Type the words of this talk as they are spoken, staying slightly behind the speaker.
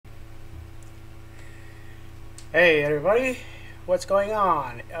Hey everybody, what's going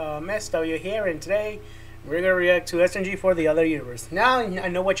on? SW here, and today we're gonna react to SMG4 The Other Universe. Now I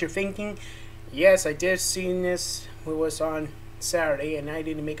know what you're thinking. Yes, I did see this. It was on Saturday, and I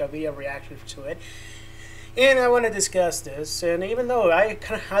didn't make a video reaction to it. And I want to discuss this. And even though I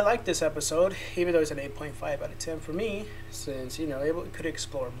like this episode, even though it's an 8.5 out of 10 for me, since it could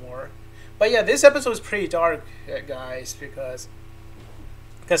explore more. But yeah, this episode is pretty dark, guys, because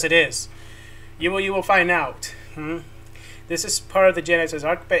it is. You will find out. This is part of the Genesis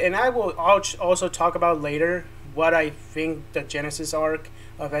arc, and I will also talk about later what I think the Genesis arc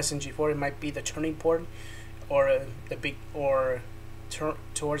of SMG4 might be the turning point, or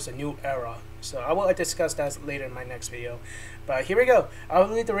towards the new era. So I will discuss that later in my next video. But here we go. I'll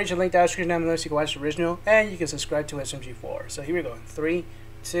leave the original link down in the description down below so you can watch the original, and you can subscribe to SMG4. So here we go. 3,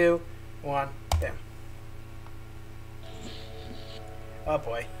 2, 1, bam. Oh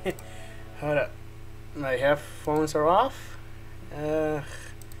boy. Hold up. My headphones are off. Yeah.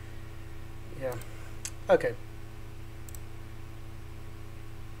 Okay.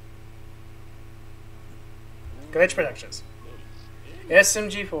 Glitch Productions.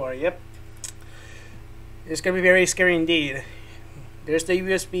 SMG4, yep. It's gonna be very scary indeed. There's the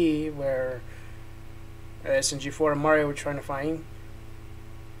USB where SMG4 and Mario were trying to find.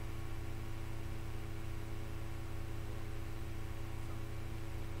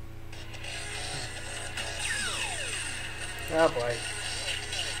 Oh boy.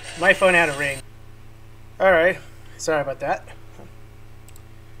 My phone had a ring. Alright. Sorry about that.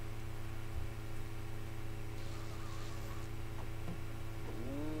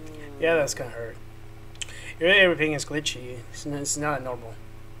 Yeah, that's gonna hurt. Everything is glitchy. It's not normal.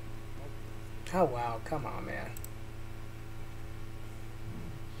 Oh wow, come on, man.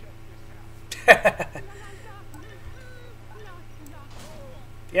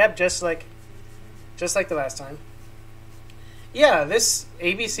 Yep, just like the last time. Yeah, this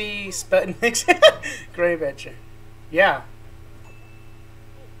ABC Sputnik's great adventure. Yeah.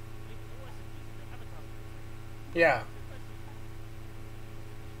 Yeah.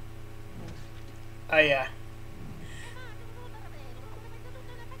 Oh yeah.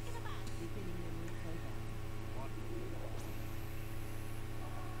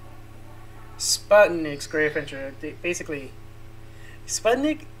 Sputnik's great adventure. Basically,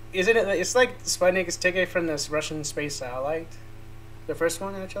 Sputnik, isn't it? It's like Sputnik is taken from this Russian space satellite. The first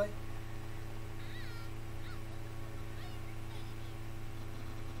one, actually.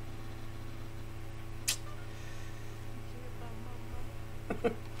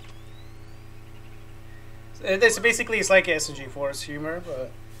 This basically is like SMG4's humor,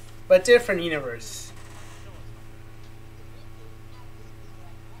 but different universe.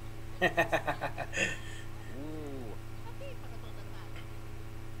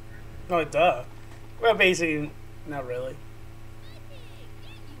 Oh, duh. Well, basically, not really.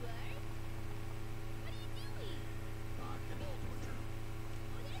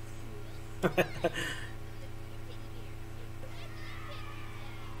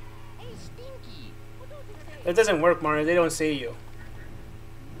 It doesn't work, Mario. They don't see you.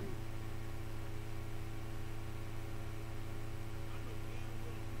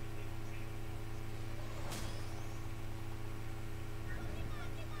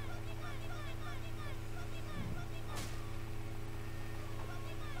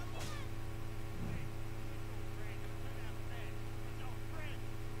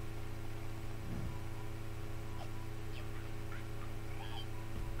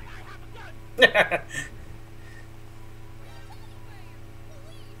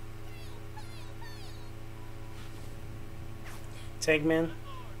 Tankman.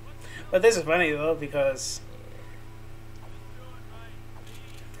 But this is funny though because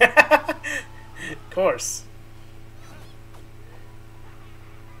of course.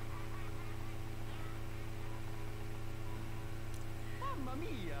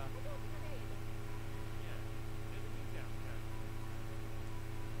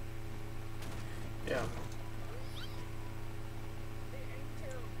 Yeah.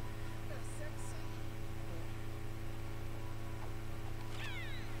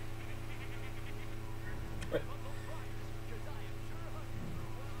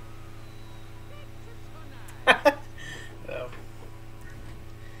 Oh.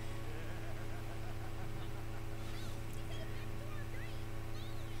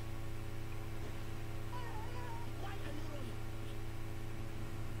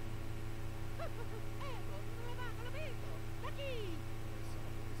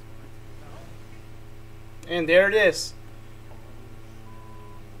 And there it is.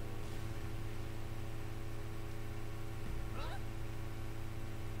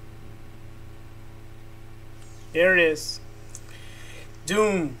 There it is.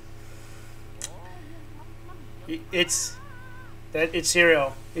 Doom. It's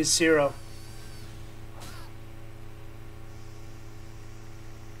zero. It's zero.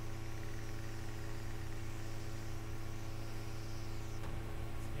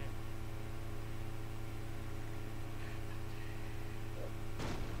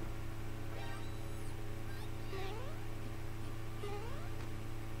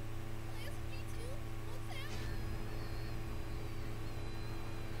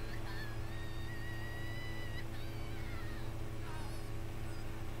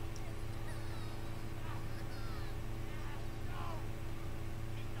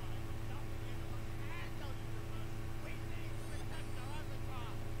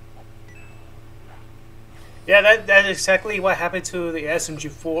 Yeah, that's exactly what happened to the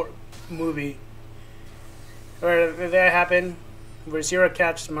SMG4 movie. Where that happened, where Zero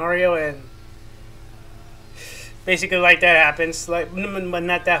catches Mario, and basically like that happens, like, but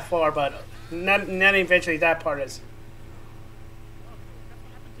not that far, but not eventually that part is.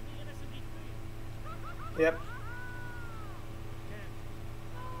 Yep.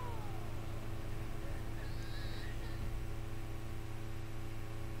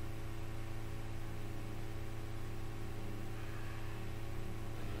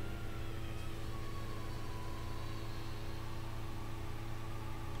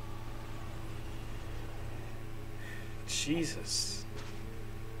 Jesus.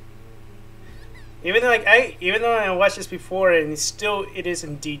 Even though I watched this before, and it is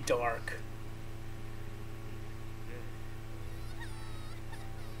indeed dark.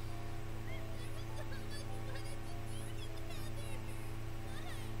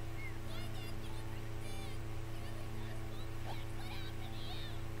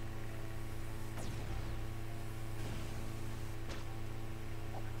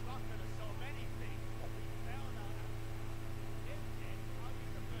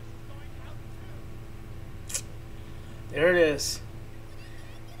 There it is.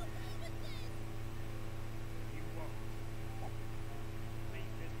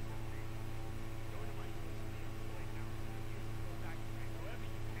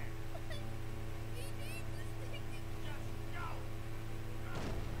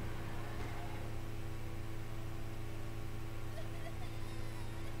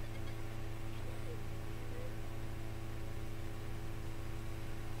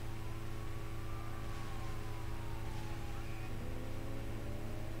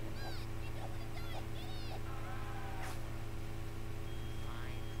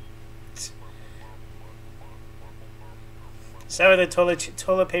 Some of the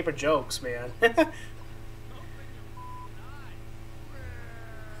toilet paper jokes, man.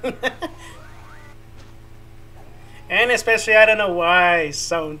 And especially, I don't know why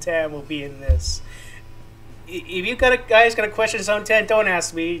Zone 10 will be in this. If you guys got a question Zone 10, don't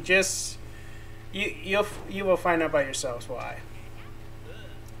ask me. Just you will find out by yourselves why.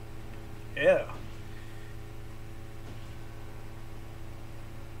 Yeah.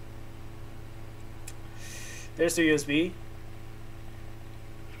 There's the USB.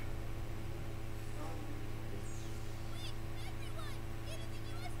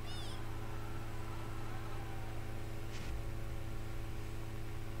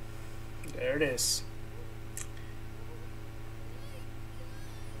 There it is.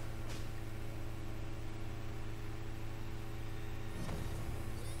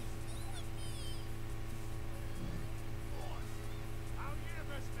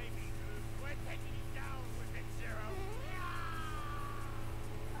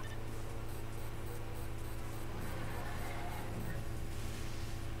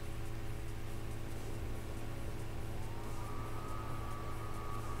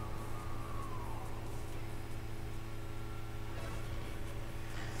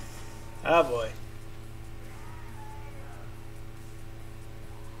 Oh boy.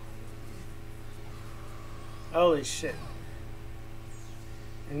 Holy shit.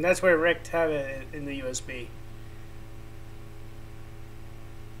 And that's where Rick have it in the USB.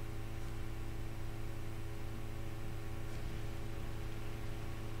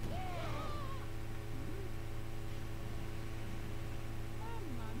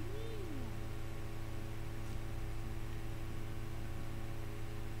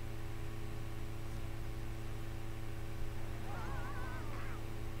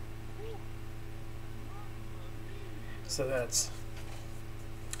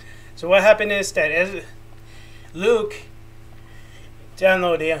 So what happened is that as Luke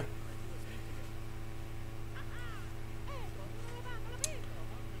downloaded it.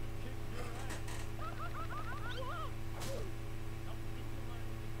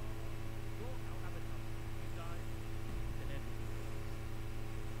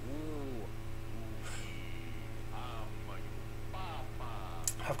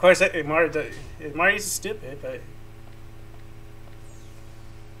 course, Mario's stupid,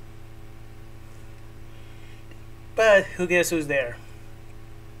 but who guess who's there?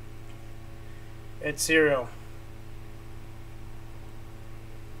 It's Cereal.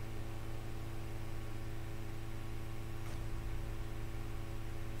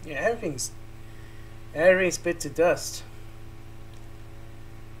 Yeah, everything's bit to dust.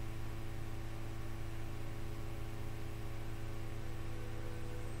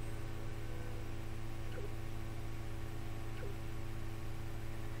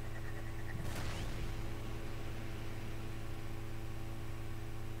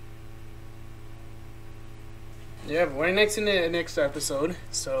 Yeah, but we're next in the next episode.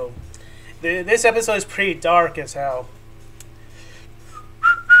 So, this episode is pretty dark as hell.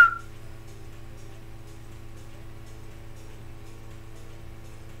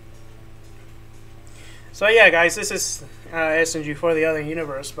 So yeah, guys, this is SMG4 the other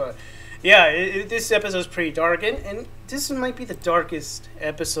universe, but yeah, this episode is pretty dark, and this might be the darkest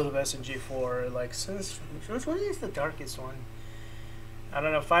episode of SMG4. Like, since which one is the darkest one? I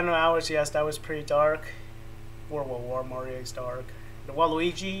don't know. Final Hours, yes, that was pretty dark. World War Mario is dark. The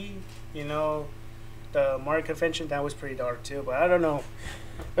Waluigi, you know, the Mario Convention, that was pretty dark too. But I don't know.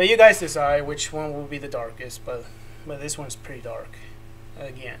 But you guys decide which one will be the darkest. But this one's pretty dark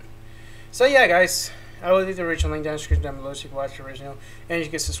again. So yeah, guys, I will leave the original link down in the description down below so you can watch the original, and you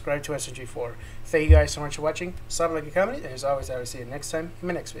can subscribe to SMG4. Thank you guys so much for watching. Subscribe, like, and comment, and as always, I will see you next time in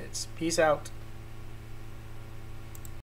my next vids. Peace out.